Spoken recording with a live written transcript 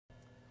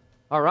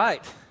All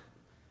right.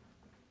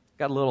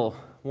 Got a little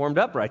warmed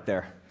up right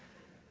there.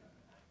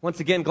 Once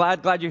again,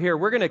 glad you're here.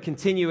 We're going to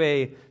continue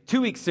a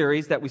 2-week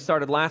series that we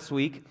started last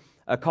week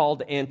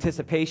called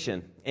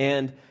Anticipation.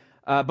 And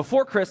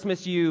before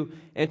Christmas, you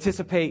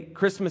anticipate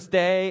Christmas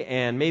Day,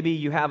 and maybe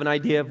you have an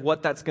idea of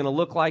what that's going to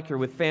look like. You're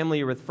with family,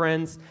 you're with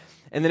friends.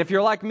 And then if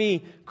you're like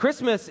me,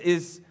 Christmas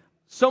is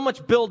so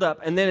much buildup,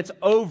 and then it's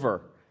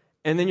over.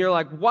 And then you're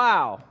like,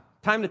 wow,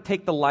 time to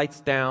take the lights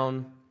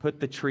down,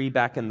 put the tree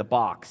back in the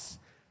box.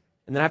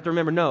 And then I have to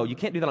remember, no, you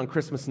can't do that on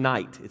Christmas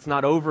night. It's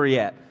not over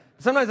yet.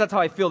 Sometimes that's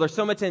how I feel. There's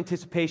so much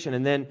anticipation,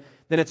 and then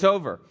it's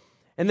over.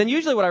 And then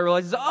usually what I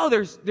realize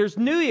is, there's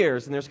New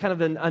Year's, and there's kind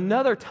of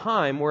another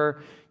time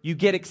where you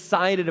get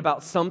excited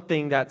about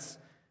something that's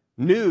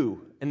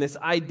new, and this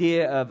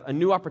idea of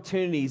new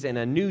opportunities and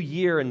a new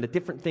year and the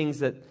different things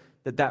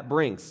that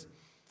brings.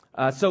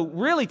 So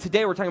really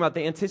today we're talking about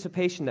the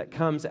anticipation that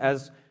comes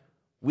as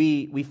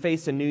we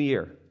face a new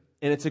year.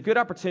 And it's a good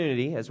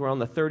opportunity, as we're on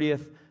the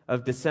 30th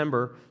of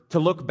December, to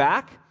look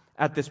back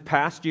at this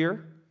past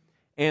year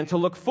and to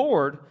look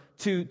forward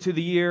to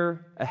the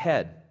year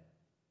ahead.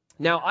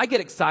 Now, I get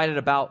excited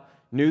about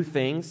new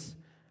things.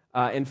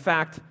 In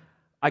fact,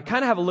 I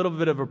kind of have a little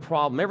bit of a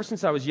problem. Ever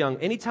since I was young,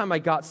 anytime I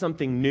got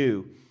something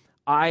new,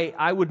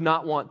 I would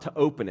not want to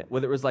open it,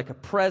 whether it was like a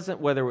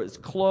present, whether it was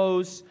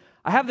clothes.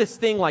 I have this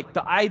thing like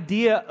the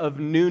idea of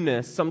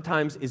newness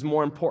sometimes is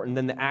more important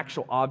than the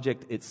actual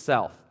object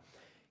itself.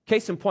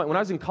 Case in point, when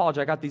I was in college,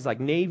 I got these like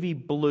navy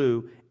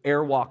blue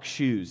Airwalk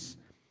shoes.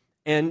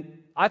 And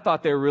I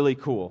thought they were really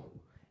cool.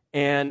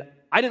 And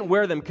I didn't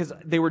wear them because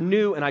they were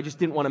new and I just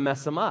didn't want to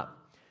mess them up.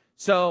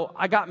 So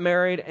I got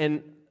married,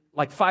 and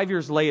like 5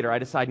 years later, I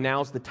decided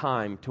now's the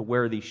time to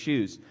wear these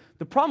shoes.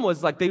 The problem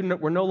was like they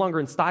were no longer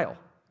in style.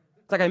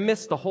 It's like I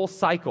missed the whole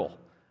cycle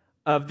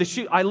of the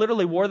shoe. I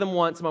literally wore them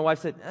once, and my wife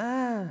said,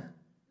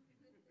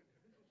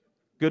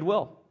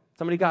 Goodwill.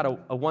 Somebody got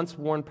a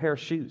once-worn pair of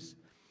shoes.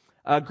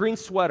 Green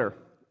sweater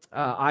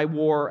I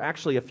wore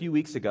actually a few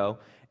weeks ago,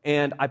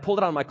 and I pulled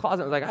it out of my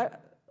closet, and I was like,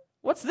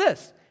 what's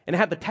this? And it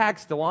had the tag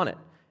still on it.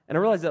 And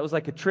I realized that was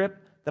like a trip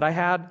that I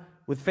had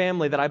with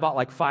family that I bought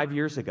like 5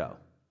 years ago.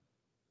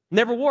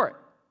 Never wore it.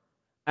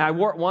 And I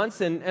wore it once,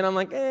 and I'm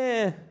like,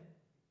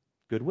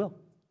 Goodwill.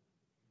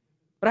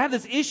 But I have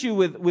this issue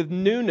with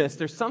newness.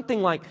 There's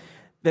something like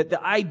that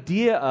the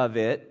idea of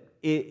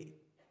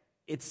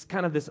it's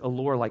kind of this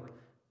allure like,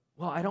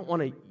 well, I don't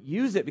want to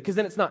use it because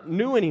then it's not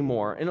new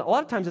anymore. And a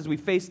lot of times as we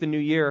face the new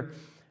year,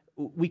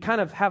 we kind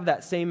of have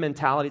that same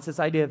mentality. It's this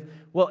idea of,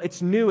 well,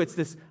 it's new. It's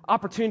this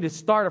opportunity to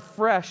start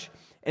afresh.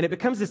 And it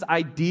becomes this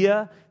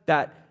idea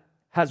that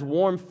has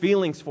warm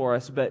feelings for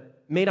us,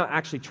 but may not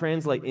actually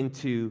translate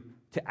into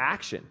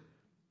action.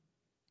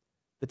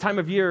 The time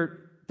of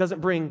year doesn't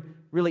bring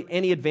really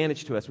any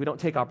advantage to us. We don't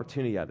take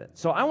opportunity of it.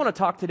 So I want to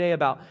talk today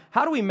about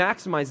how do we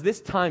maximize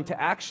this time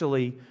to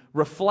actually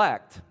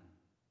reflect,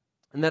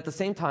 and at the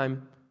same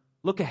time,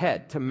 look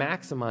ahead to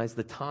maximize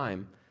the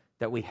time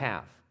that we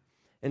have.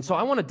 And so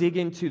I want to dig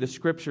into the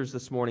scriptures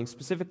this morning,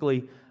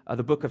 specifically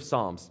the book of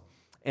Psalms.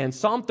 And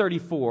Psalm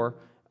 34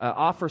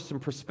 offers some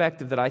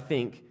perspective that I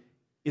think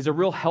is a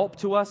real help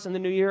to us in the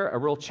new year, a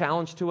real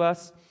challenge to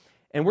us.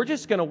 And we're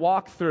just going to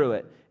walk through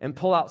it and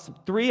pull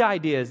out three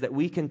ideas that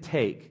we can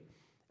take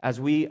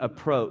as we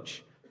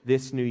approach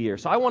this new year.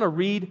 So I want to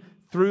read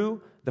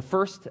through the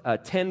first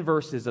 10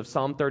 verses of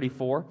Psalm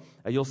 34.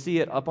 You'll see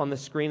it up on the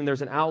screen, and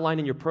there's an outline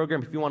in your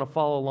program if you want to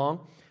follow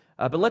along.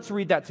 But let's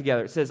read that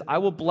together. It says, I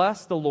will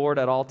bless the Lord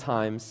at all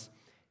times.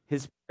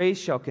 His praise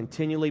shall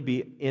continually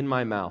be in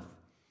my mouth.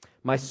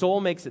 My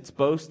soul makes its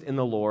boast in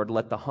the Lord.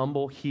 Let the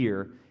humble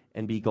hear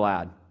and be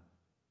glad.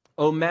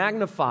 Oh,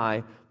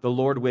 magnify the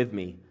Lord with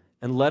me,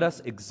 and let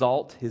us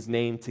exalt his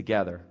name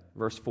together.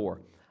 Verse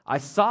 4. I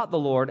sought the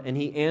Lord, and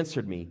he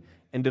answered me,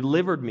 and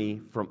delivered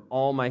me from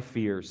all my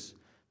fears.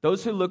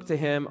 Those who look to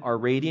him are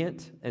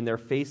radiant, and their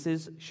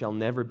faces shall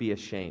never be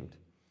ashamed.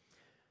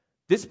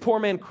 This poor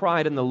man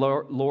cried, and the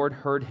Lord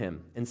heard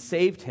him, and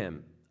saved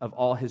him of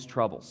all his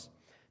troubles.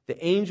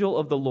 The angel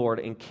of the Lord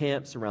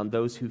encamps around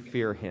those who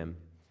fear him,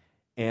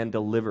 and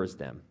delivers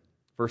them.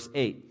 Verse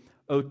 8.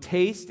 O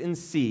taste and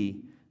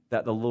see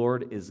that the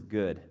Lord is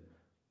good.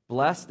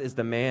 Blessed is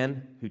the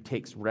man who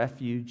takes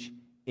refuge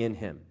in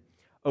him.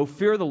 O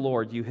fear the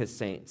Lord, you his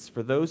saints,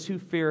 for those who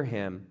fear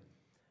him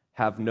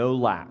have no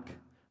lack.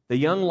 The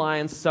young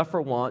lions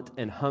suffer want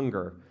and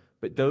hunger,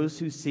 but those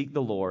who seek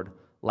the Lord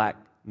lack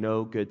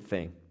no good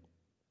thing.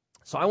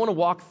 So I want to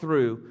walk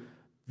through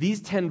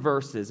these 10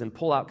 verses and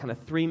pull out kind of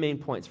three main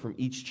points from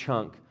each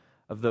chunk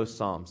of those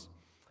Psalms.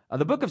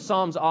 The book of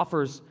Psalms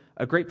offers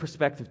a great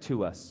perspective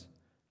to us.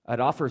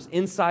 It offers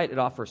insight, it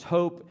offers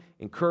hope,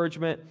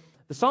 encouragement.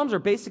 The Psalms are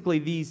basically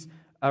these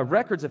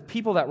records of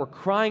people that were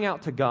crying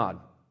out to God,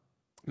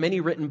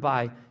 many written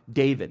by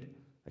David,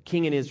 a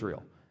king in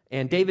Israel.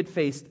 And David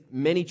faced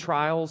many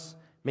trials,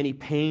 many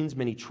pains,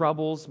 many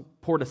troubles,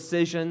 poor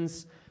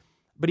decisions.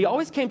 But he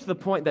always came to the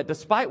point that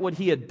despite what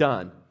he had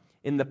done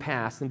in the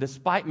past, and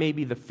despite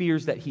maybe the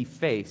fears that he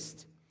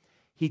faced,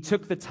 he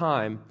took the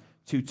time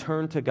to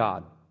turn to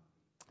God.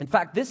 In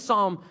fact, this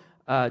psalm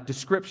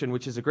description,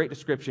 which is a great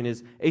description,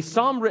 is a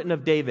psalm written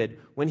of David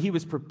when he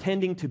was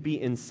pretending to be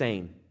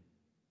insane.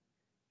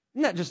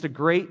 Isn't that just a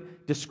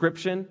great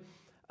description?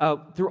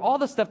 Through all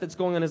the stuff that's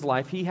going on in his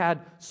life, he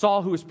had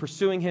Saul who was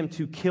pursuing him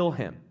to kill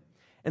him.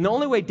 And the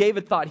only way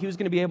David thought he was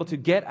going to be able to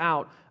get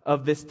out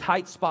of this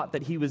tight spot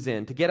that he was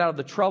in, to get out of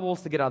the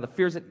troubles, to get out of the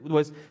fears,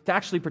 was to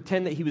actually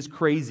pretend that he was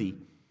crazy.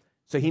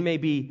 So he may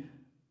be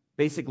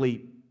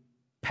basically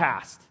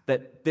past,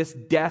 that this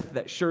death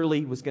that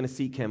surely was going to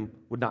seek him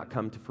would not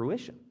come to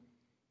fruition.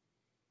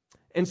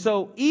 And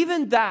so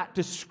even that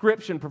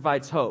description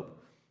provides hope.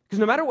 Because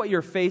no matter what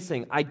you're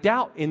facing, I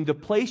doubt in the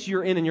place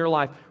you're in your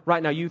life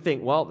right now, you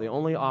think, well, the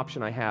only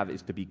option I have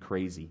is to be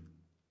crazy.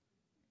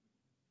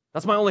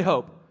 That's my only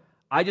hope.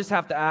 I just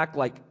have to act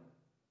like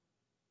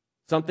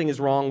something is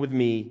wrong with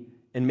me,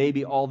 and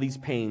maybe all these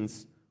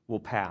pains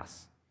will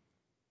pass.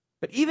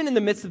 But even in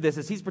the midst of this,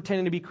 as he's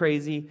pretending to be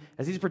crazy,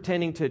 as he's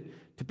pretending to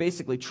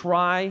basically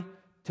try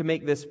to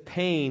make this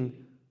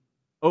pain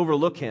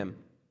overlook him,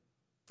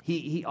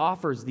 he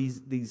offers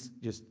these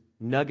just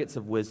nuggets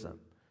of wisdom,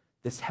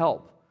 this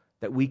help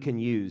that we can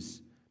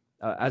use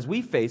as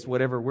we face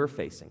whatever we're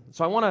facing.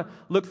 So I want to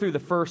look through the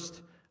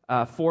first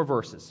 4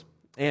 verses.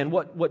 And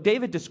what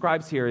David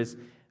describes here is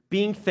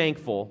being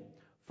thankful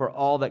for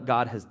all that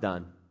God has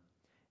done.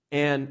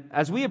 And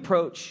as we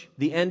approach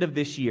the end of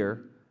this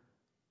year,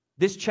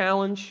 this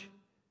challenge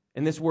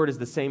and this word is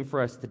the same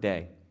for us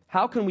today.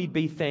 How can we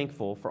be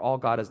thankful for all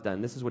God has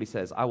done? This is what he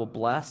says: I will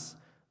bless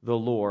the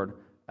Lord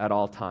at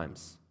all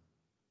times.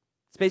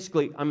 It's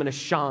basically, I'm going to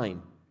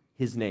shine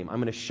his name. I'm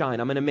going to shine.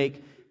 I'm going to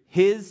make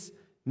his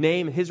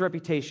name, his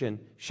reputation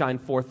shine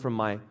forth from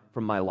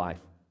my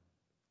life.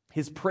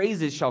 His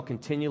praises shall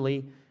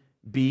continually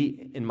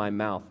be in my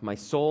mouth. My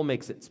soul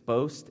makes its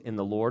boast in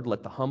the Lord.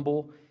 Let the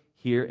humble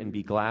hear and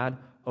be glad.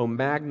 Oh,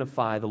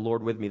 magnify the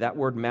Lord with me. That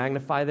word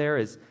magnify there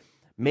is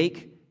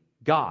make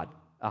God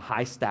a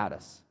high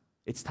status.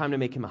 It's time to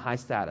make him a high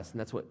status, and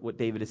that's what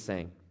David is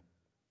saying.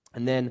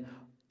 And then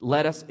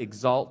let us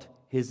exalt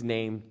his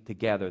name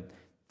together.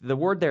 The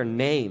word there,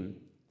 name,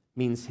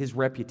 means his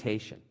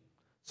reputation.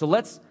 So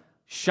let's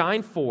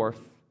shine forth.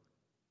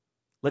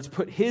 Let's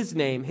put his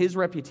name, his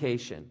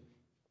reputation,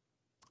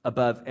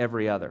 above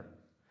every other.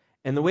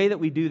 And the way that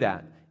we do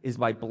that is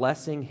by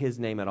blessing his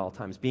name at all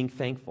times, being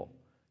thankful,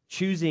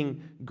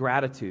 choosing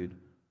gratitude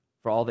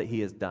for all that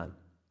he has done.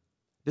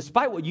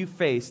 Despite what you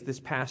faced this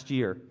past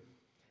year,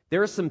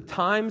 there are some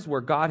times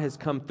where God has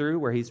come through,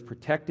 where he's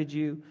protected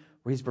you,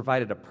 where he's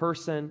provided a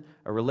person,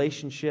 a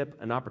relationship,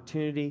 an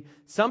opportunity,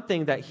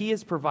 something that he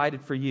has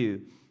provided for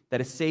you that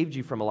has saved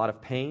you from a lot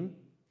of pain,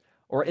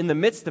 or in the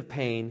midst of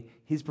pain,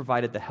 he's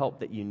provided the help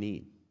that you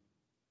need.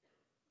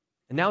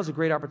 And now is a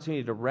great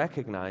opportunity to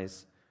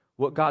recognize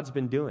what God's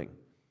been doing.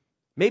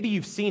 Maybe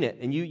you've seen it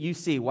and you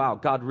see, wow,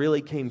 God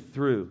really came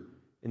through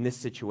in this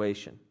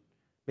situation.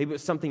 Maybe it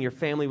was something your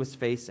family was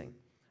facing,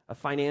 a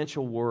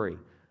financial worry,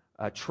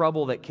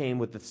 trouble that came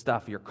with the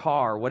stuff, your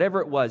car, whatever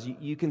it was.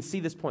 You can see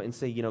this point and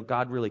say,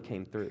 God really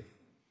came through.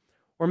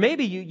 Or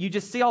maybe you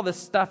just see all this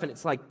stuff and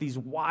it's like these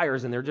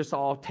wires and they're just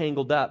all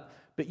tangled up.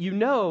 But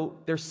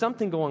there's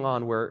something going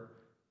on where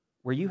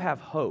you have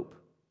hope.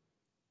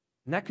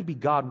 And that could be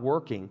God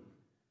working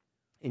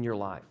in your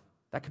life.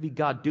 That could be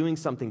God doing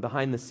something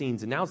behind the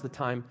scenes. And now's the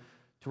time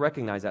to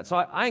recognize that. So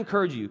I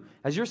encourage you,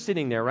 as you're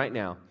sitting there right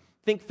now,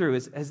 think through,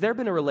 has there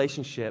been a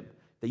relationship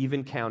that you've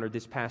encountered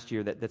this past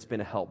year that's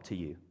been a help to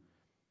you?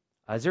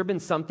 Has there been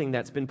something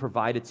that's been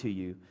provided to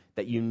you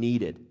that you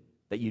needed,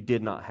 that you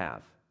did not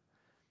have?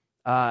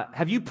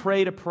 Have you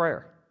prayed a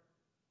prayer?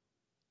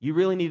 You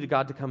really needed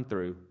God to come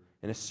through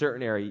in a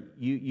certain area.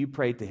 You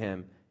prayed to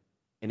him,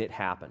 and it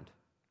happened.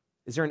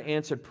 Is there an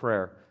answered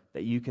prayer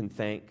that you can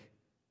thank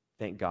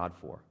God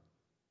for?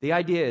 The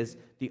idea is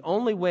the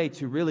only way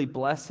to really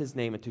bless his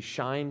name and to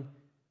shine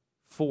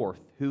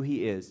forth who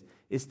he is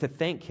to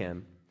thank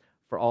him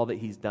for all that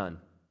he's done.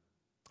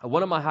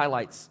 One of my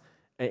highlights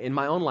in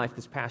my own life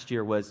this past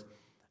year was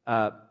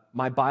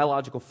my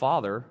biological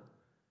father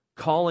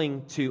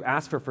calling to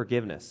ask for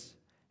forgiveness.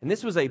 And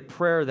this was a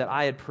prayer that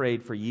I had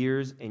prayed for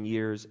years and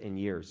years and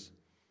years.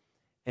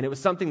 And it was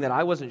something that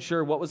I wasn't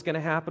sure what was going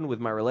to happen with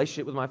my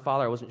relationship with my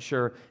father. I wasn't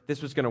sure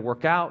this was going to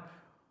work out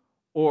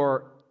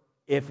or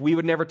if we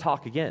would never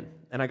talk again.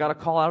 And I got a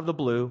call out of the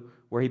blue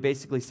where he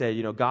basically said,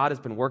 God has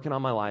been working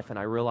on my life and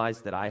I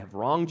realized that I have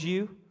wronged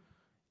you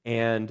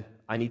and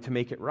I need to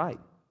make it right.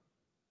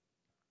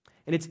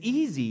 And it's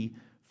easy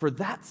for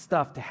that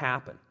stuff to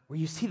happen, where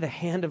you see the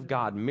hand of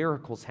God,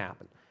 miracles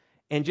happen,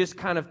 and just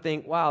kind of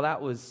think, wow,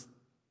 that was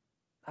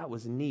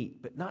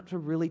neat, but not to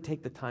really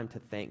take the time to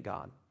thank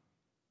God.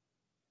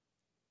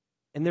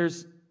 And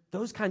there's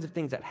those kinds of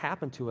things that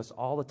happen to us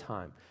all the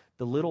time,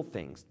 the little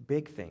things,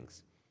 big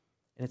things.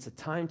 And it's a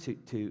time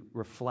to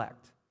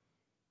reflect.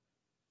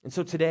 And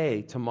so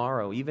today,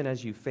 tomorrow, even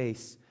as you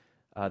face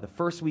the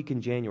first week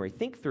in January,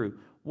 think through,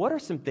 what are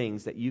some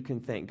things that you can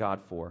thank God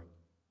for?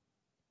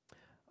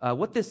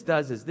 What this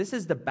does is, this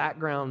is the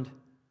background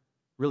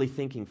really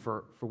thinking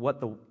for what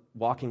the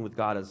walking with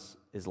God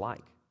is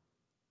like.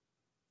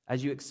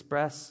 as you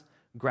express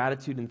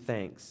gratitude and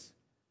thanks,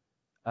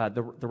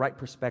 the right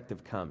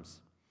perspective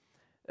comes.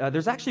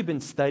 There's actually been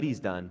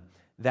studies done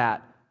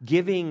that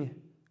giving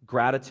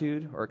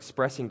gratitude or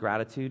expressing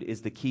gratitude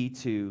is the key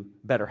to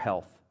better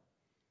health.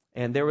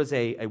 And there was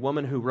a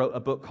woman who wrote a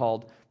book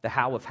called The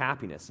How of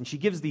Happiness, and she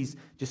gives these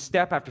just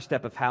step after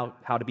step of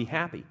how to be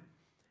happy.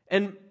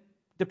 And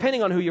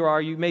depending on who you are,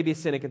 you may be a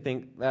cynic and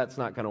think, that's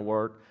not going to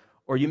work,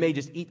 or you may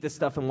just eat this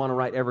stuff and want to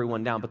write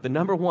everyone down. But the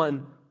number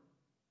one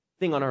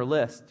thing on our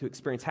list to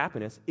experience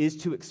happiness is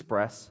to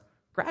express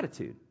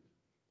gratitude.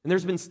 And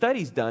there's been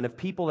studies done of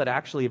people that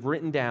actually have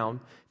written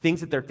down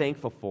things that they're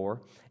thankful for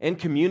and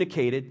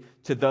communicated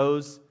to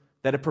those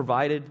that have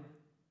provided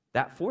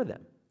that for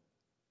them.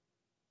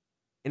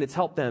 And it's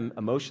helped them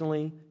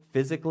emotionally,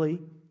 physically.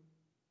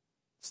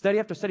 Study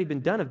after study has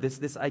been done of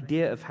this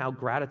idea of how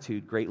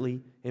gratitude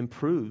greatly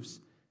improves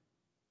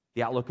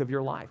the outlook of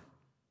your life.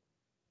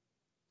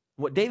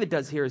 What David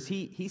does here is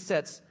he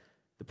sets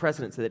the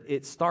precedent so that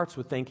it starts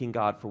with thanking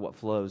God for what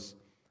flows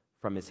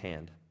from his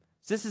hand.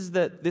 So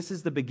this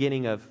is the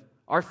beginning of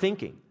our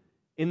thinking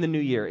in the new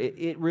year.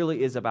 It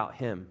really is about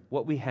him.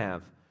 What we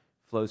have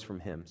flows from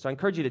him. So I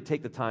encourage you to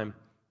take the time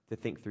to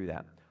think through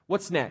that.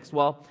 What's next?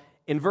 Well,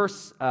 in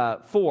verse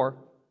 4,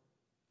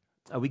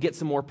 we get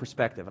some more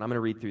perspective, and I'm going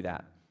to read through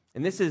that.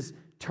 And this is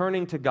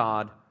turning to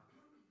God,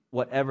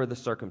 whatever the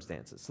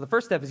circumstances. So the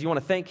first step is you want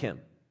to thank him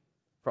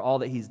for all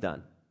that he's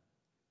done.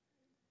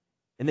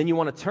 And then you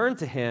want to turn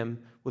to him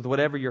with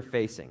whatever you're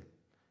facing.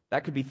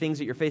 That could be things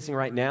that you're facing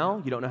right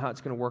now. You don't know how it's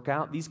going to work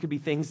out. These could be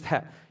things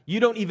that you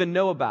don't even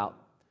know about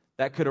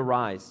that could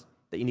arise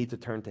that you need to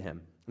turn to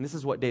him. And this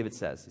is what David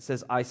says. He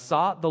says, I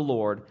sought the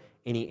Lord,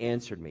 and he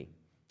answered me.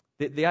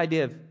 The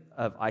idea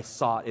of I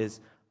sought is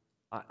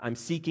I'm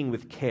seeking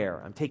with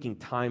care. I'm taking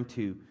time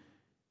to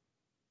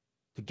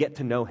get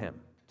to know him,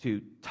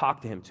 to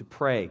talk to him, to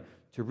pray,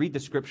 to read the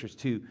scriptures,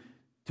 to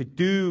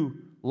do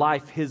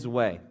life his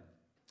way.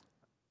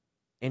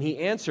 And he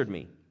answered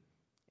me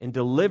and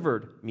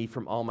delivered me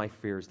from all my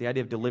fears. The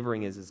idea of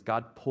delivering is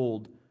God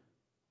pulled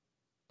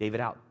David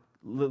out.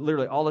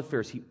 Literally, all the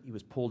fears, he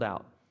was pulled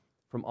out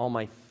from all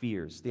my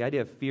fears. The idea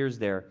of fears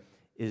there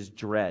is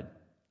dread.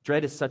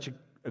 Dread is such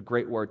a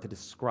great word to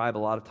describe a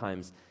lot of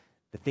times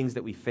the things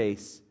that we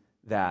face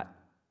that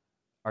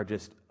are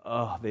just,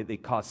 they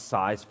cause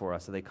sighs for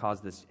us, so they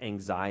cause this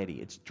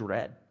anxiety. It's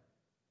dread.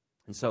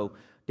 And so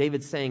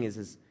David's saying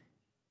is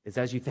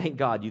as you thank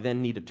God, you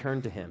then need to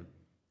turn to him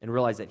and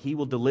realize that he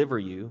will deliver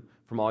you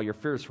from all your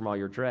fears, from all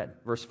your dread.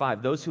 Verse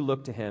 5, those who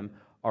look to him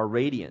are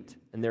radiant,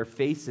 and their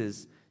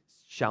faces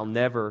shall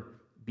never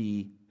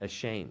be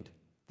ashamed.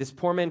 This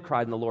poor man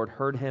cried, and the Lord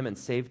heard him and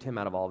saved him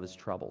out of all of his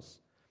troubles.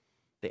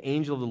 The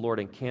angel of the Lord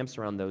encamps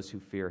around those who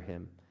fear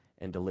him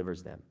and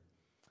delivers them.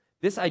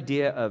 This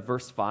idea of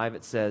verse 5,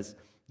 it says,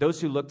 those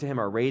who look to him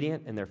are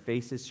radiant, and their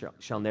faces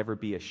shall never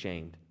be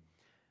ashamed.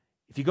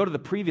 If you go to the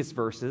previous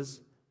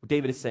verses, what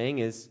David is saying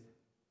is,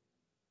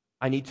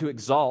 I need to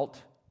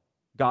exalt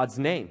God's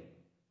name.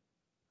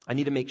 I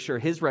need to make sure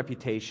his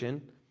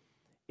reputation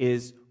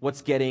is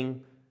what's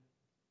getting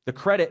the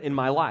credit in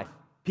my life.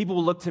 People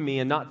will look to me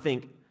and not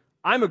think,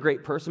 I'm a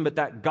great person, but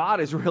that God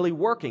is really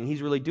working.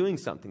 He's really doing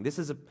something. This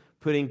is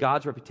putting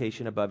God's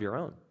reputation above your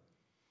own.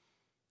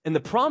 And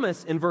the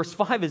promise in verse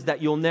 5 is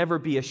that you'll never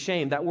be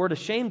ashamed. That word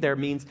ashamed there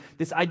means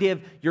this idea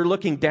of you're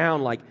looking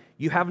down like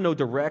you have no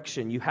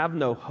direction, you have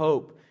no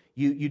hope,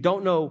 you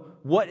don't know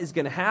what is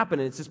going to happen.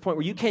 And it's this point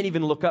where you can't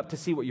even look up to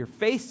see what you're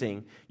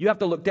facing. You have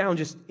to look down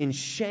just in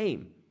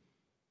shame.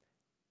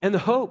 And the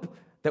hope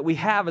that we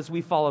have as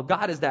we follow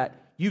God is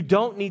that you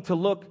don't need to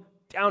look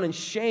down in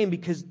shame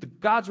because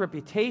God's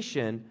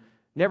reputation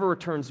never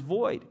returns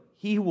void.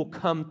 He will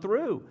come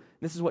through.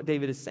 This is what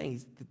David is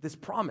saying. This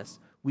promise,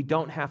 we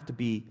don't have to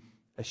be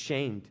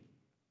ashamed.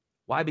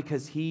 Why?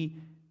 Because he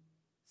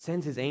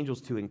sends his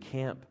angels to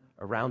encamp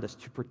around us,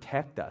 to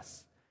protect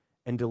us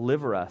and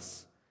deliver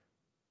us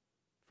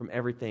from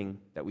everything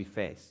that we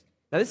face.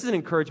 Now, this is an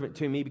encouragement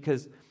to me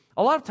because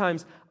a lot of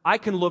times I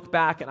can look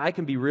back and I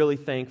can be really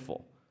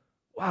thankful.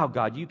 Wow,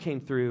 God, you came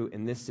through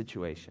in this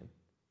situation.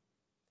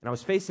 And I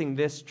was facing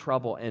this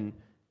trouble and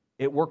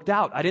it worked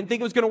out. I didn't think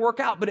it was going to work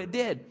out, but it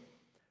did.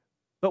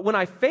 But when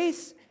I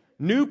face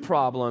new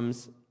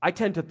problems, I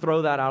tend to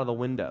throw that out of the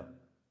window.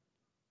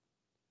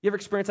 You ever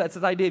experience that? It's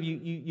this idea of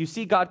you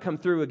see God come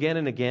through again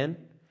and again,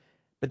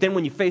 but then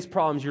when you face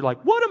problems, you're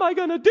like, what am I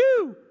going to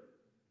do?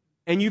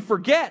 And you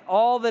forget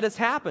all that has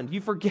happened.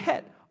 You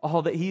forget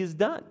all that he has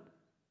done.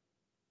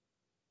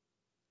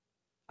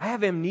 I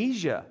have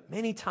amnesia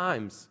many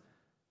times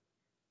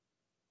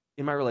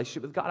in my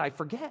relationship with God. I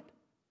forget.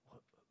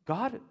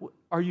 God,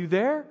 are you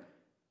there?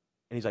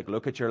 And he's like,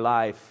 look at your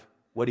life.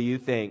 What do you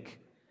think?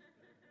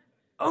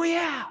 Oh,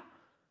 yeah.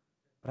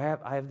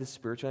 But I have this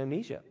spiritual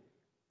amnesia.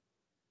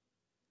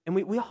 And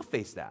we all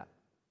face that.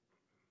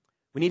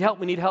 We need help,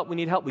 we need help, we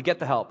need help. We get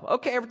the help.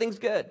 Okay, everything's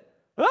good.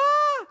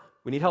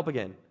 We need help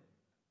again.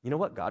 You know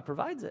what? God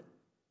provides it.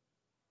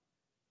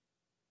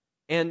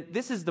 And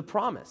this is the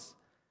promise.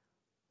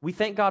 We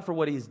thank God for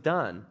what he's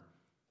done,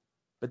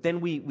 But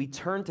then we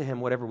turn to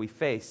him whatever we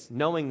face,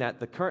 knowing that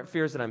the current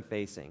fears that I'm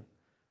facing,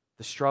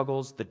 the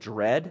struggles, the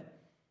dread,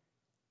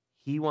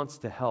 he wants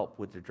to help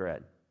with the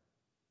dread.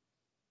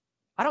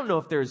 I don't know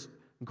if there's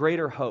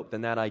greater hope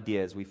than that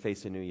idea as we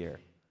face a new year.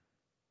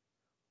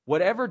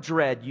 Whatever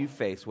dread you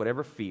face,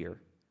 whatever fear,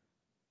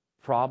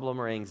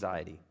 problem, or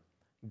anxiety,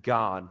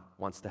 God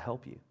wants to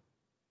help you.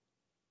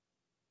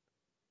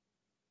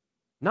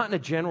 Not in a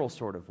general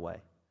sort of way,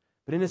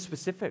 but in a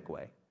specific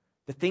way.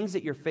 The things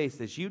that you're faced,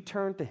 as you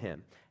turn to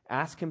him,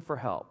 ask him for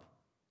help,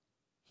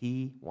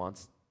 he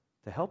wants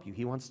to help you.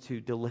 He wants to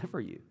deliver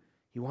you.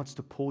 He wants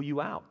to pull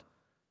you out.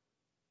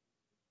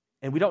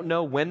 And we don't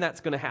know when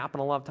that's going to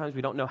happen a lot of times.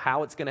 We don't know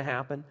how it's going to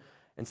happen.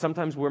 And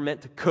sometimes we're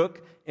meant to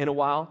cook in a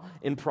while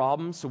in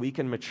problems so we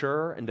can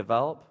mature and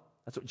develop.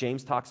 That's what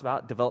James talks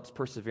about, develops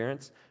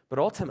perseverance. But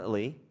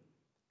ultimately,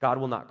 God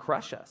will not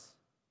crush us.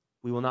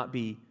 We will not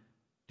be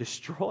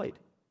destroyed.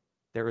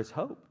 There is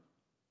hope.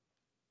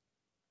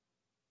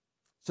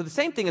 So the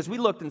same thing as we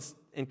looked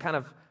and kind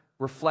of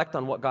reflect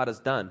on what God has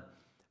done.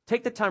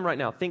 Take the time right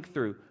now, think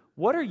through,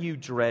 what are you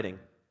dreading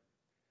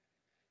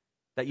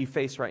that you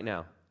face right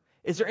now?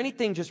 Is there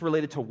anything just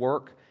related to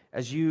work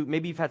as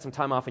maybe you've had some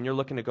time off and you're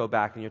looking to go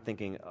back and you're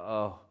thinking,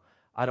 oh,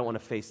 I don't want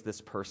to face this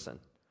person.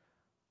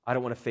 I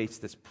don't want to face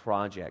this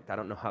project. I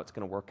don't know how it's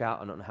going to work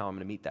out. I don't know how I'm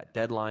going to meet that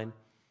deadline.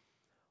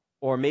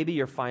 Or maybe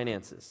your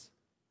finances.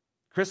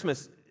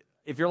 Christmas,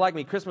 if you're like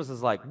me, Christmas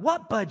is like,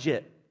 what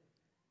budget?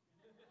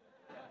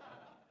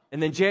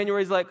 And then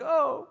January's like,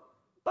 oh,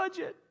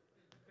 budget.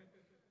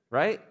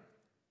 Right?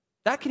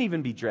 That can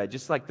even be dread,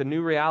 just like the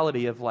new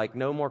reality of like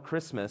no more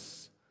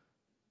Christmas.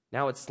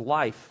 Now it's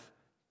life,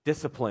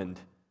 disciplined.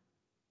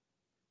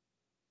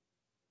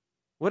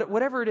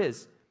 Whatever it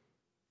is,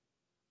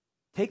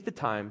 take the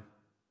time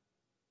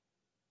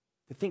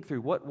to think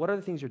through what are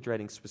the things you're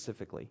dreading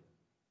specifically,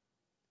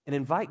 and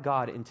invite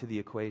God into the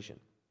equation.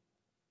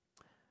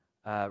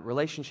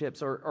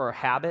 Relationships or a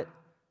habit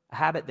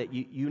that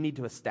you need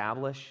to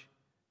establish.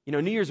 You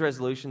know, New Year's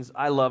resolutions,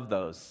 I love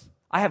those.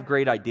 I have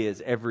great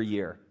ideas every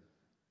year.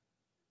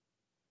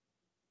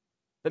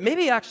 But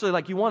maybe actually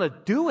like you want to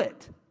do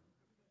it.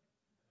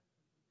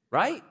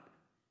 Right?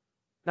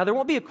 Now, there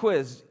won't be a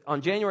quiz.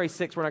 On January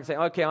 6th, we're not going to say,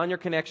 okay, on your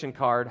connection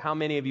card, how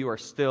many of you are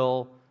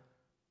still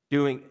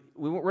doing...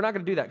 We're not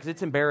going to do that because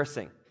it's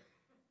embarrassing.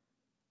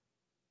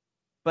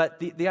 But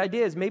the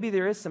idea is maybe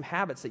there is some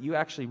habits that you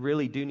actually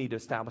really do need to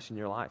establish in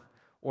your life.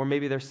 Or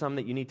maybe there's some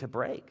that you need to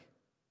break.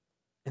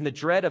 And the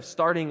dread of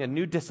starting a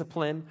new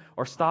discipline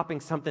or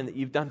stopping something that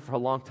you've done for a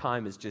long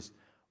time is just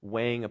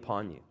weighing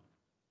upon you.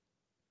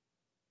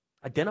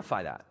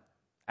 Identify that.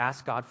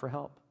 Ask God for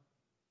help.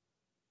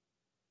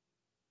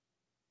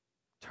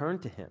 Turn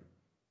to him.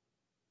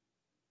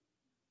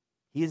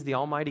 He is the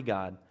Almighty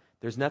God.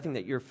 There's nothing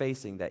that you're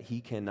facing that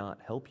he cannot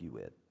help you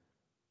with.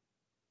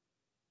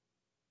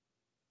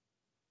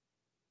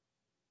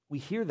 We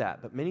hear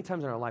that, but many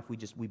times in our life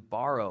we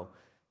borrow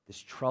this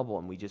trouble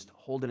and we just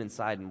hold it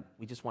inside and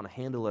we just want to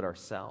handle it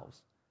ourselves.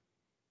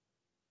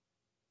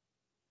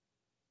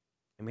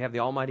 And we have the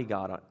Almighty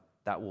God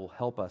that will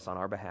help us on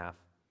our behalf.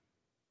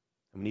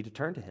 And we need to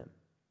turn to him.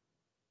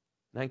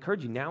 And I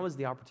encourage you, now is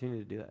the opportunity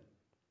to do it.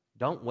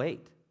 Don't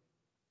wait.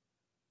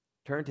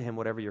 Turn to him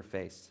whatever you're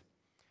faced.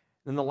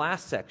 And then the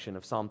last section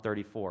of Psalm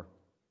 34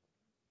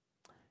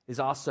 is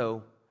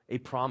also a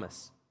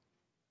promise.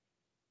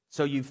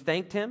 So you've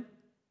thanked him.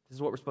 This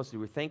is what we're supposed to do.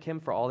 We thank him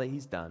for all that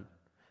he's done.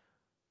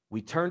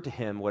 We turn to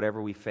him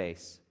whatever we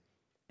face.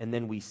 And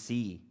then we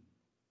see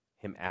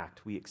him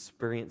act. We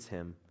experience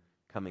him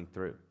coming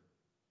through.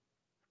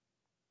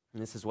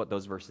 And this is what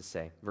those verses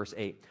say. Verse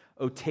 8,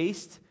 "Oh,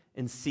 taste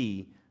and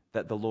see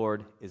that the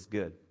Lord is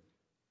good.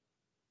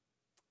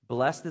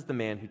 Blessed is the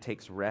man who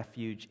takes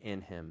refuge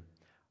in him.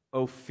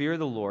 Oh, fear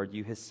the Lord,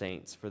 you his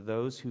saints, for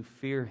those who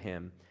fear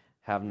him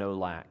have no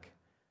lack.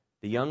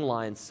 The young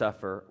lions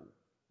suffer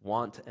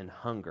want and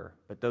hunger,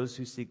 but those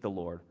who seek the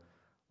Lord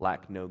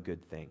lack no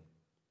good thing."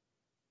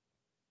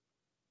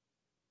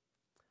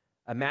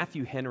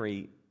 Matthew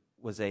Henry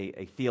was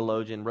a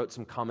theologian, wrote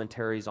some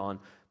commentaries on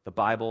the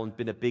Bible, and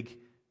been a big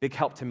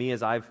help to me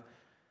as I've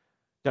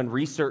done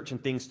research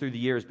and things through the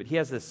years. But he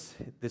has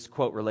this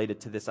quote related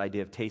to this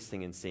idea of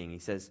tasting and seeing. He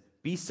says,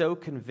 "Be so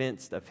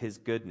convinced of his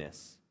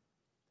goodness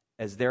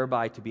as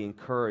thereby to be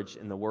encouraged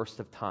in the worst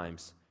of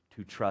times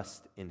to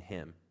trust in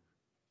him."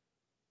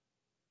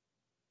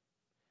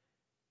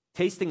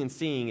 Tasting and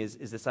seeing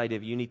is this idea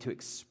of you need to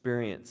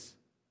experience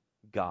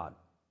God.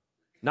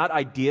 Not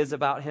ideas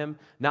about him,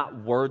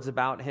 not words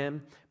about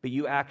him, but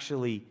you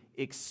actually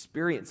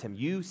experience him.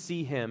 You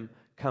see him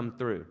come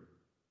through.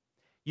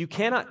 You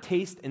cannot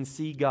taste and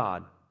see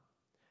God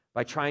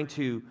by trying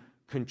to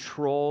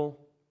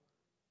control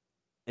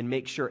and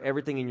make sure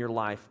everything in your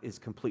life is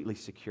completely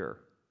secure.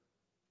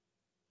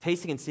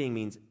 Tasting and seeing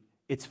means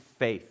it's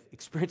faith.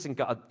 Experiencing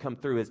God come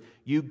through is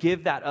you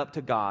give that up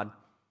to God,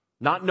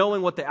 not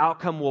knowing what the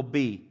outcome will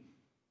be,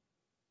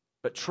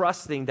 but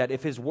trusting that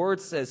if his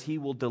word says he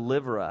will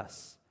deliver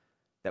us,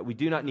 that we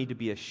do not need to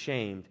be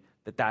ashamed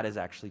that that is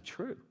actually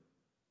true.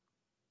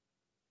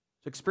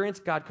 So experience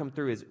God come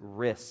through is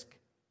risk.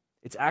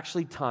 It's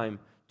actually time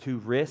to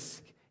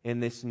risk in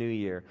this new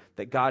year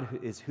that God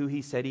is who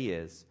he said he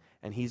is,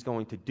 and he's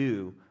going to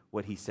do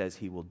what he says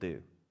he will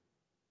do.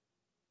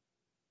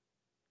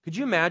 Could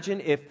you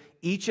imagine if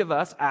each of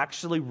us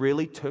actually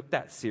really took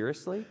that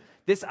seriously?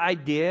 This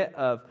idea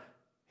of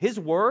his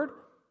word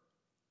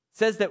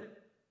says that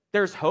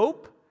there's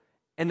hope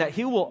and that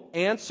he will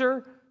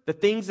answer the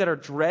things that are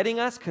dreading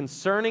us,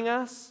 concerning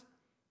us.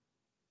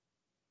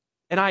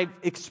 And I've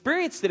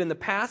experienced it in the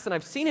past, and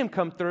I've seen him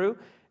come through,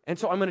 and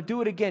so I'm going to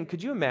do it again.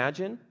 Could you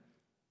imagine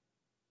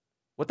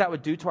what that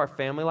would do to our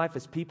family life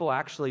as people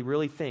actually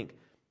really think,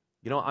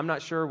 I'm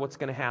not sure what's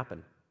going to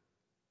happen.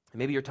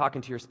 Maybe you're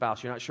talking to your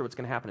spouse, you're not sure what's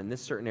going to happen in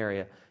this certain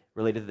area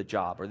related to the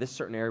job, or this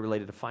certain area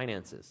related to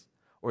finances,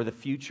 or the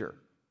future.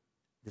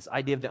 This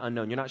idea of the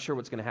unknown. You're not sure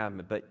what's going to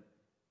happen, but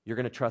you're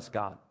going to trust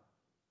God.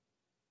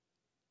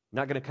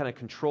 You're not going to kind of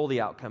control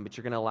the outcome, but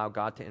you're going to allow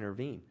God to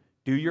intervene.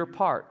 Do your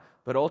part,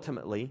 but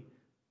ultimately,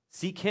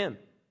 seek him.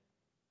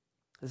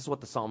 This is what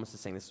the psalmist is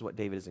saying. This is what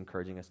David is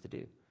encouraging us to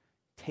do.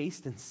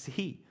 Taste and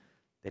see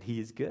that he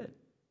is good.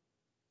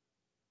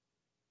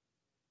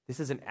 This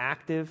is an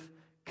active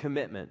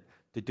commitment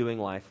to doing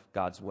life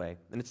God's way.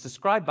 And it's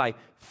described by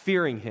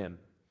fearing him.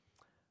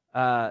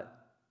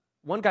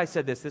 One guy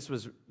said this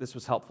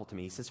was helpful to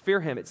me. He says,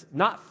 fear him. It's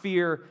not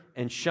fear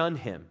and shun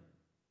him,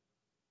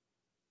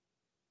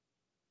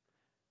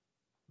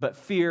 but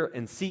fear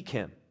and seek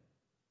him.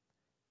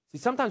 See,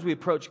 sometimes we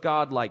approach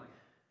God like,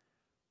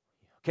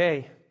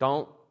 okay,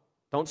 don't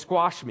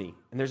squash me.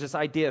 And there's this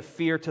idea of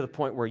fear to the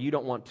point where you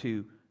don't want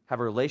to have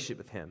a relationship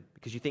with him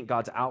because you think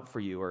God's out for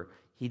you, or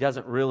he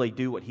doesn't really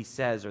do what he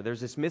says, or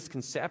there's this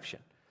misconception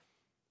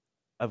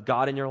of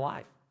God in your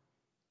life.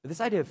 But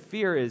this idea of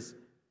fear is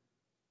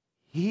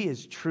he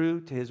is true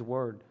to his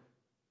word,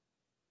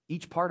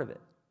 each part of it.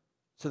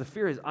 So the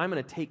fear is I'm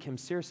going to take him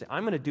seriously.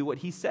 I'm going to do what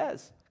he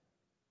says.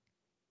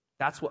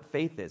 That's what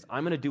faith is.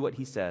 I'm going to do what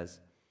he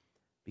says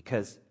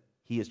because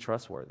he is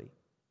trustworthy.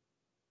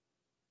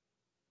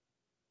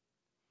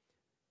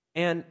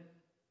 And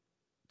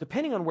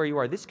depending on where you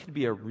are, this could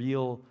be a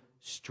real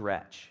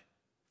stretch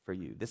for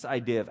you, this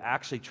idea of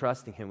actually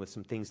trusting him with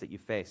some things that you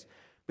face.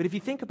 But if you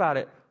think about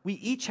it, we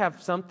each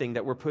have something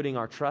that we're putting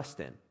our trust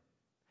in.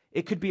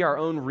 It could be our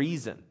own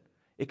reason.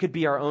 It could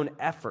be our own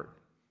effort.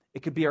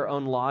 It could be our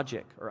own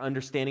logic or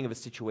understanding of a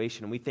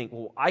situation. And we think,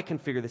 well, I can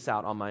figure this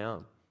out on my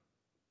own.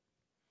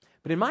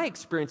 But in my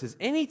experiences,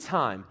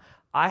 anytime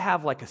I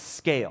have like a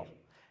scale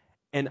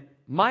and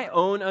my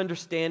own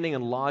understanding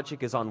and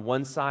logic is on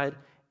one side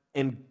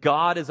and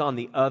God is on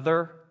the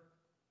other,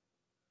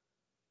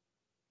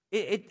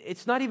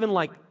 it's not even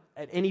like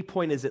at any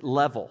point is it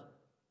level.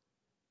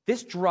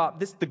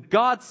 The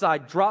God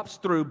side drops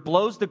through,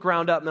 blows the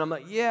ground up, and I'm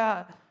like,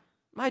 yeah,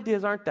 my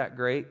ideas aren't that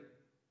great.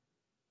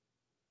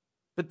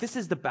 But this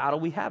is the battle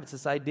we have. It's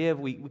this idea of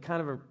we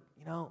kind of are,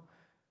 do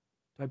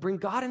I bring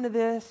God into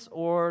this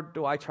or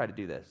do I try to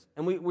do this?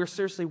 And we're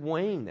seriously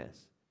weighing this.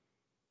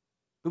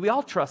 But we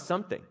all trust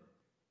something.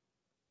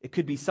 It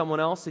could be someone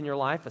else in your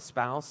life, a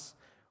spouse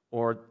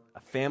or a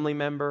family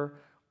member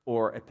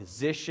or a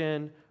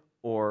position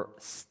or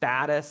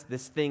status.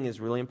 This thing is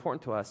really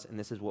important to us, and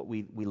this is what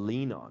we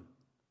lean on.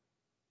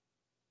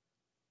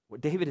 What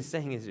David is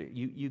saying is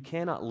you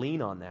cannot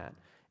lean on that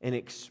and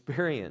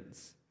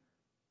experience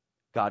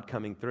God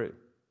coming through.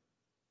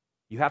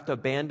 You have to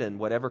abandon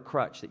whatever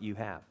crutch that you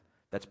have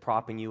that's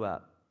propping you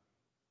up.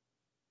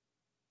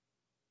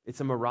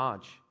 It's a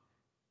mirage.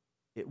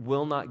 It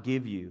will not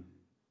give you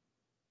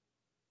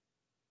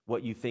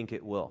what you think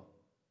it will.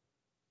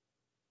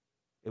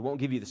 It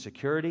won't give you the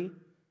security.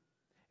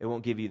 It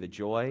won't give you the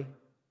joy.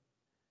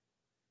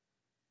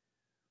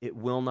 It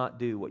will not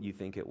do what you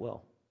think it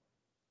will.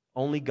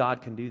 Only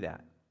God can do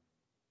that.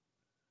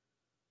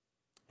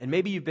 And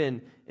maybe you've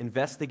been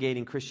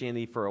investigating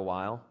Christianity for a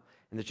while,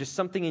 and there's just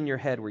something in your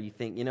head where you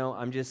think,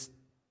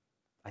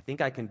 I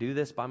think I can do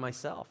this by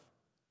myself.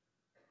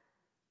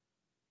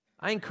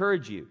 I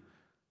encourage you,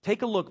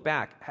 take a look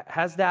back.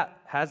 Has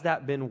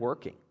that been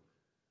working?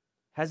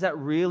 Has that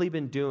really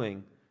been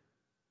doing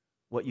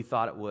what you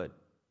thought it would?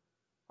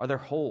 Are there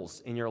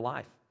holes in your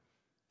life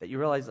that you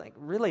realize,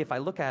 really, if I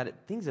look at it,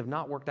 things have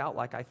not worked out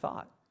like I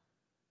thought?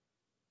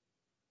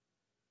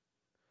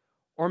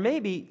 Or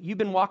maybe you've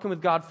been walking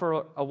with God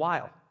for a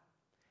while,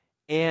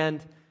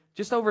 and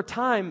just over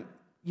time,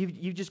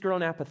 you've just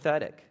grown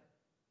apathetic.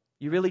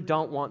 You really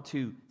don't want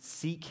to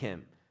seek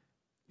him.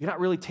 You're not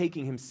really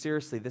taking him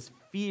seriously. This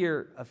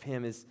fear of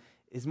him is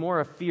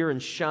more a fear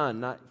and shun,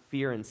 not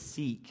fear and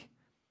seek.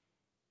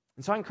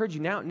 And so I encourage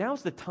you,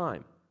 now's the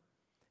time.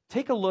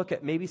 Take a look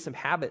at maybe some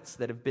habits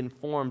that have been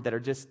formed that are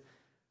just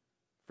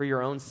for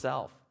your own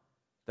self.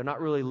 They're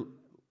not really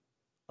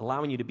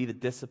allowing you to be the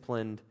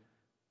disciplined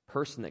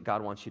person that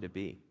God wants you to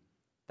be.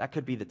 That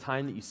could be the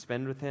time that you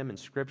spend with him in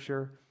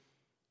Scripture,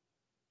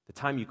 the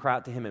time you cry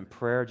out to him in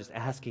prayer, just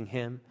asking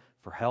him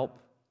for help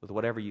with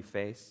whatever you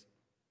face.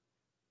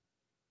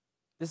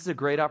 This is a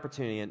great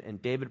opportunity,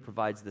 and David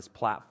provides this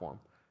platform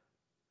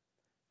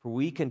where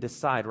we can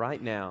decide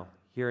right now,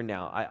 here and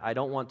now. I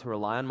don't want to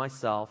rely on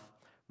myself,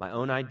 my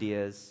own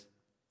ideas,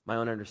 my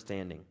own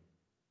understanding.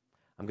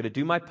 I'm going to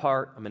do my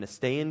part. I'm going to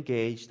stay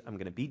engaged. I'm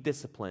going to be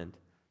disciplined.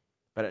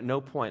 But at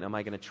no point am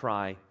I going to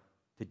try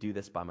to do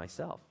this by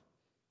myself.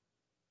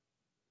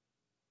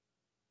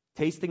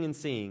 Tasting and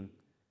seeing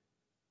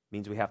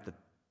means we have to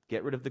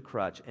get rid of the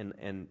crutch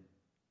and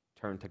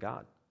turn to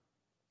God.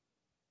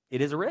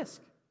 It is a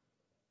risk.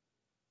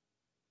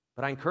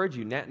 But I encourage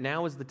you,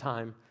 now is the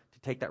time to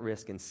take that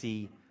risk and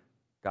see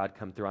God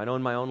come through. I know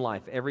in my own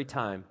life, every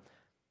time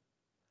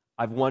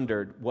I've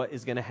wondered what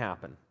is going to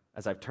happen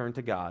as I've turned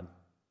to God,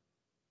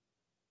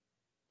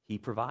 He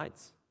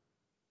provides.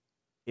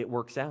 It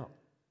works out.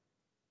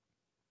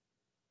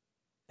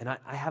 And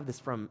I have this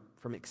from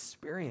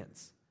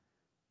experience.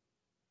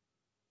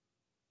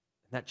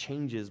 And that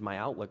changes my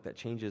outlook. That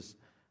changes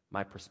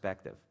my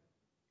perspective.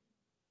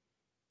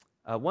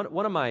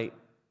 One of my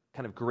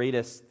kind of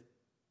greatest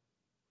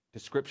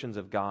descriptions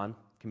of God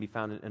can be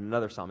found in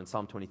another psalm, in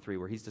Psalm 23,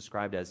 where He's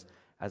described as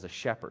a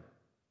shepherd.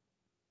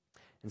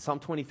 And Psalm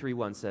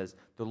 23:1 says,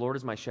 "The Lord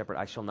is my shepherd,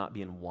 I shall not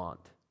be in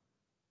want."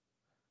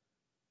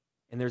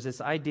 And there's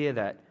this idea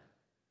that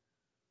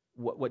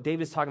what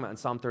David is talking about in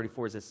Psalm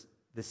 34 is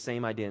this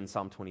same idea in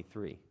Psalm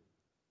 23.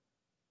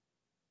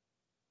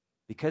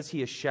 Because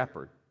He is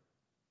shepherd,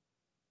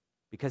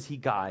 because He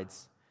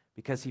guides,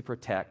 because He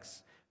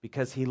protects,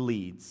 because He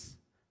leads,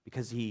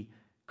 because He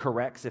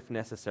corrects if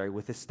necessary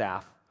with His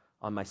staff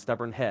on my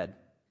stubborn head,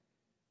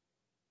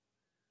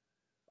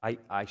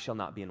 I shall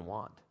not be in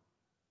want.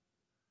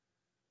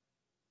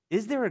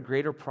 Is there a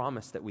greater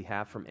promise that we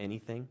have from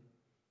anything?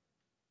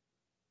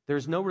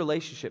 There's no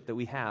relationship that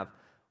we have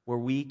where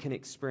we can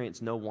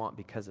experience no want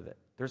because of it.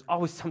 There's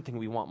always something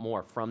we want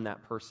more from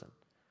that person,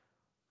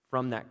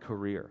 from that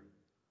career,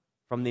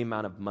 from the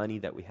amount of money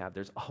that we have.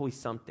 There's always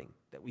something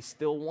that we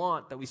still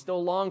want, that we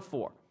still long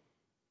for.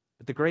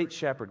 But the great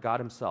shepherd, God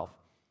Himself,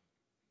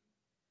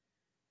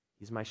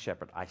 He's my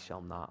shepherd, I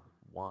shall not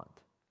want.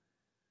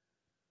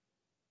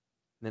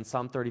 And then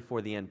Psalm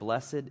 34, the end,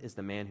 "Blessed is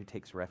the man who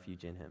takes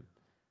refuge in Him."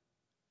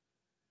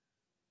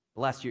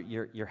 Blessed,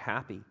 you're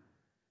happy.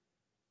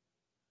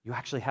 You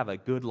actually have a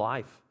good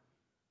life.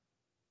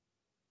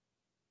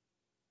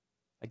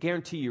 I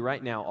guarantee you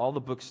right now, all the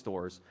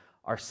bookstores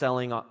are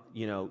selling,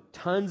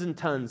 tons and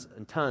tons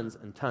and tons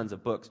and tons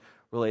of books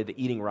related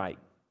to eating right.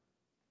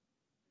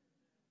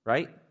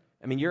 Right?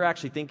 I mean, you're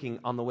actually thinking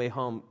on the way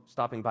home,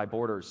 stopping by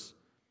Borders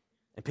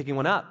and picking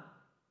one up.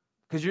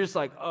 Because you're just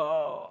like,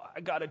 oh,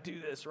 I got to do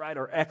this, right?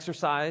 Or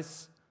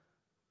exercise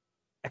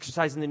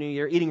in the new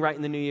year, eating right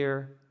in the new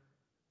year,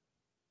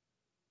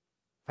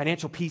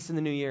 financial peace in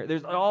the new year.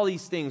 There's all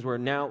these things where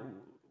now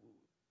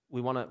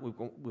we want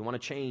to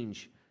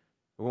change,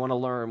 we want to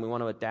learn, we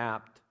want to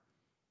adapt.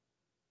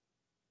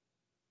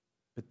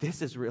 But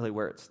this is really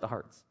where it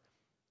starts.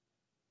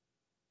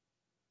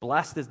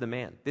 Blessed is the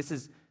man.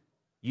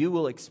 You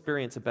will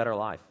experience a better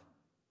life.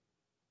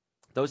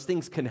 Those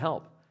things can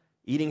help.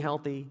 Eating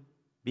healthy,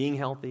 being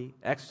healthy,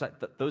 exercise,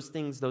 those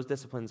things, those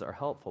disciplines are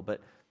helpful, but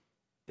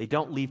they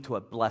don't lead to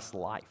a blessed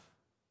life.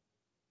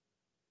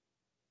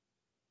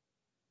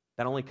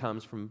 That only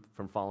comes from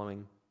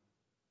following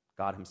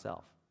God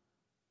Himself.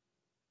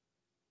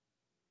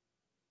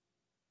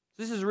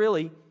 So this is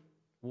really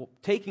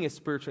taking a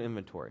spiritual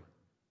inventory.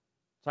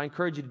 So I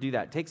encourage you to do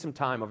that. Take some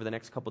time over the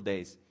next couple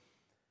days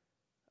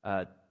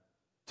to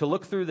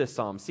look through this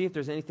psalm. See if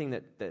there's anything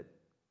that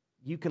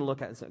you can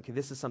look at and say, okay,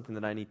 this is something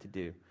that I need to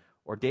do.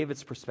 Or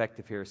David's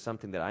perspective here is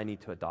something that I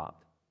need to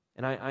adopt.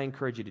 And I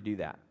encourage you to do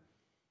that.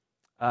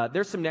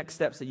 There's some next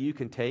steps that you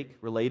can take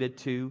related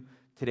to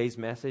today's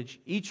message.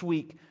 Each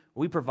week,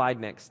 we provide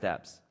next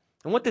steps.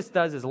 And what this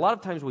does is a lot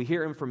of times we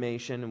hear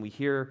information and we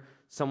hear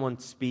someone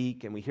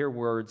speak and we hear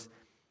words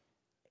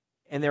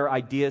and they're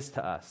ideas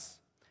to us.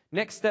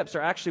 Next steps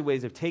are actually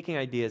ways of taking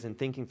ideas and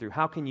thinking through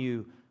how can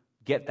you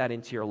get that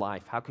into your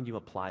life? How can you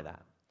apply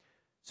that?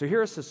 So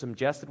here are some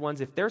suggested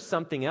ones. If there's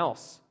something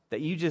else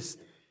that you just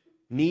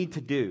need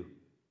to do,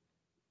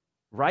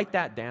 write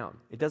that down.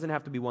 It doesn't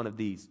have to be one of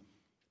these.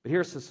 But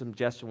here are some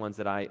suggested ones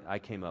that I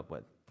came up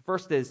with. The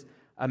first is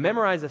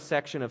memorize a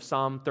section of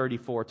Psalm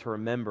 34 to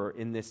remember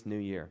in this new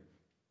year.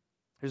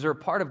 Is there a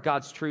part of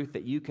God's truth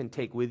that you can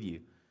take with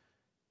you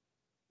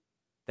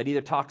that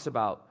either talks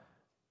about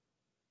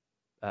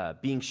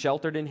being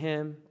sheltered in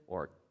Him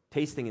or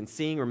tasting and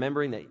seeing,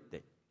 remembering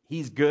that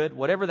He's good,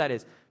 whatever that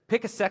is?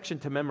 Pick a section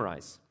to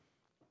memorize,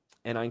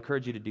 and I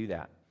encourage you to do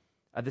that.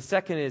 The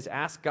second is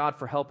ask God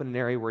for help in an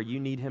area where you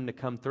need Him to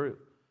come through.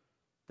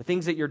 The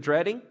things that you're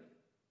dreading,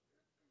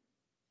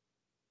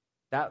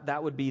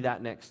 that would be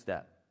that next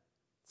step.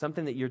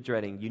 Something that you're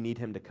dreading, you need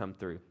Him to come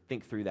through.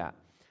 Think through that.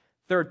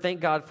 Third, thank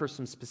God for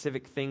some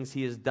specific things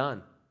He has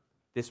done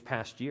this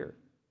past year.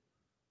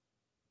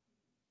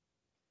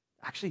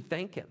 Actually,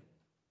 thank Him.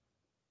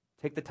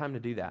 Take the time to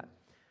do that.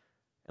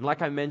 And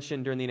like I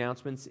mentioned during the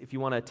announcements, if you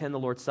want to attend the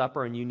Lord's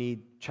Supper and you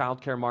need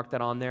childcare, mark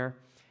that on there.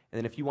 And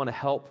then if you want to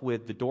help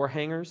with the door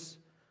hangers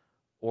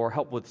or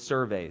help with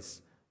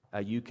surveys,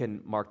 you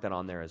can mark that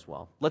on there as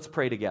well. Let's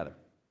pray together.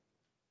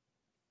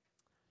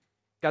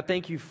 God,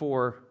 thank you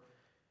for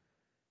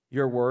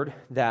your word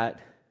that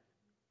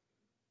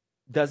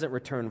doesn't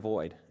return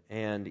void.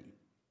 And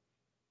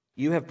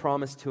you have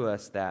promised to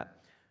us that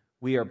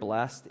we are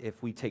blessed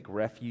if we take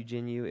refuge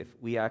in you, if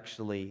we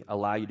actually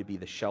allow you to be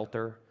the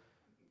shelter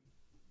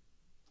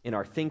in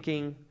our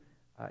thinking,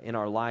 in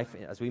our life,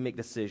 as we make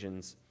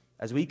decisions,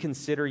 as we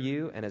consider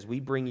you and as we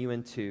bring you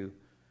into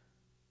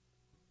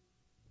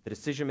the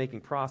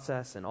decision-making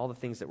process and all the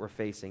things that we're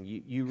facing.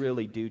 You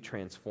really do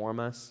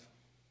transform us.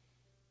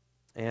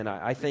 And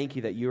I thank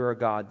you that you are a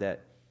God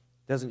that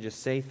doesn't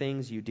just say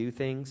things, you do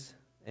things.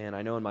 And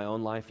I know in my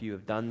own life you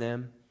have done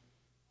them,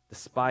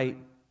 despite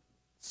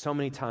so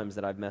many times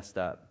that I've messed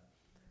up,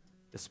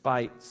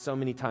 despite so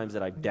many times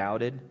that I've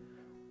doubted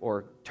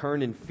or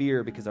turned in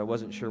fear because I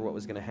wasn't sure what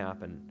was going to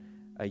happen.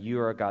 You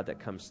are a God that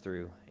comes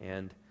through.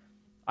 And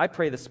I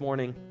pray this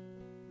morning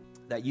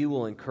that you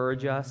will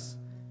encourage us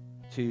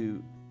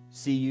to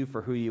see you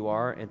for who you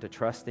are and to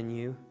trust in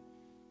you,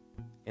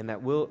 and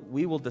that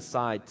we will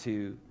decide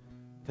to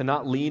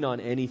not lean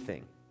on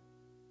anything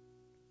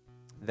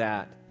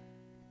that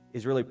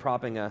is really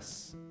propping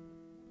us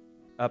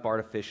up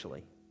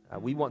artificially.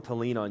 We want to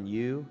lean on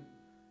you,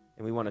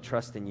 and we want to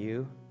trust in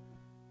you,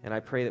 and I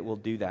pray that we'll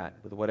do that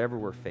with whatever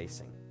we're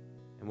facing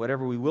and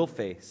whatever we will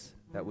face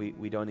that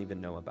we don't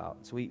even know about.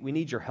 So we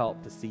need your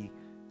help to see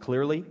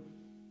clearly,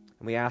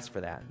 and we ask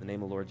for that in the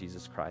name of Lord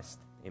Jesus Christ.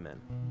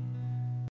 Amen.